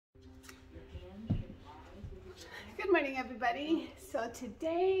Good morning, everybody. So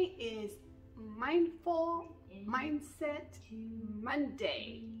today is Mindful Mindset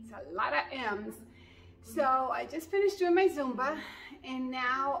Monday. It's a lot of M's. So I just finished doing my Zumba, and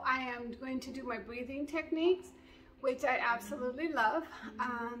now I am going to do my breathing techniques, which I absolutely love. I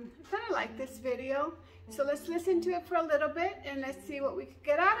kind of like this video. So let's listen to it for a little bit and let's see what we can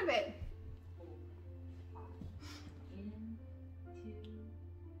get out of it.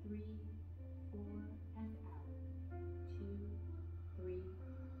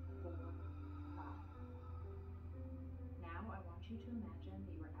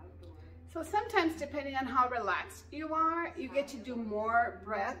 So sometimes, depending on how relaxed you are, you get to do more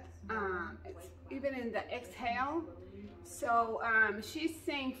breath, even in the exhale. So she's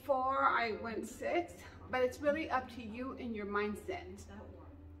saying 4, I went 6, but it's really up to you and your mindset.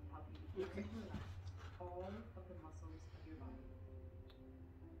 Okay. All of the muscles of your body.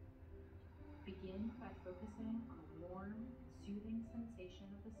 Begin by focusing on the warm, soothing sensation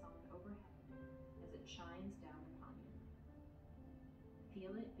of the sun overhead as it shines down upon you.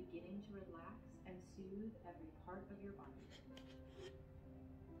 Feel it beginning to relax and soothe every part of your body.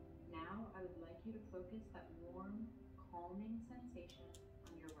 Now I would like you to focus that warm, calming sensation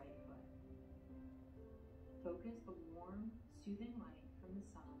on your right foot. Focus the warm, soothing light from the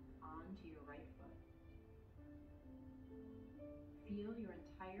sun onto your right foot. Feel your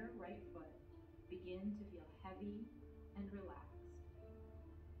entire right foot begin to feel heavy and relaxed.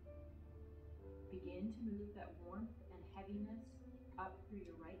 Begin to move that warmth and heaviness up through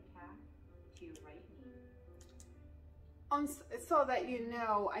your right calf to your right knee. So that you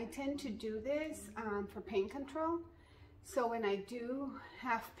know, I tend to do this for pain control. So when I do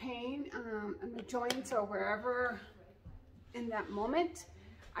have pain in the joints or wherever in that moment,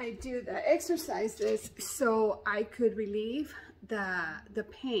 I do the exercises so I could relieve the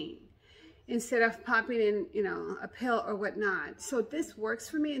pain instead of popping in, you know, a pill or whatnot. So this works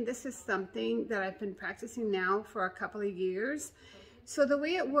for me, and this is something that I've been practicing now for a couple of years. So the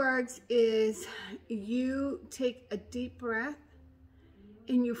way it works is you take a deep breath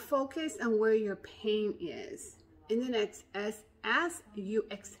and you focus on where your pain is. And then as you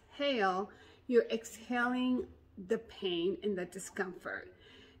exhale, you're exhaling the pain and the discomfort.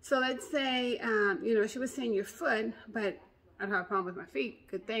 So let's say, you know, she was saying your foot, but I don't have a problem with my feet,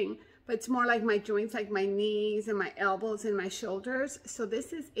 good thing. But it's more like my joints, like my knees and my elbows and my shoulders. So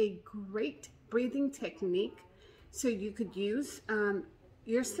this is a great breathing technique. So you could use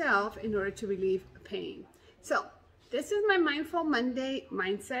yourself in order to relieve pain. So this is my Mindful Monday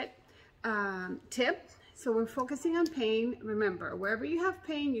mindset tip. So we're focusing on pain. Remember, wherever you have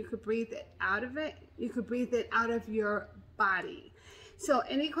pain, you could breathe it out of it. You could breathe it out of your body. So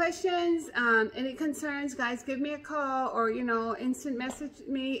any questions, any concerns, guys, give me a call or, you know, instant message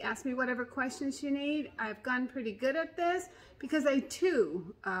me, ask me whatever questions you need. I've gotten pretty good at this because I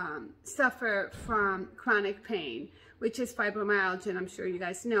too suffer from chronic pain, which is fibromyalgia, and I'm sure you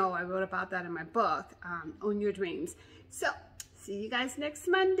guys know. I wrote about that in my book, Own Your Dreams. So see you guys next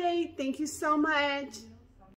Monday. Thank you so much.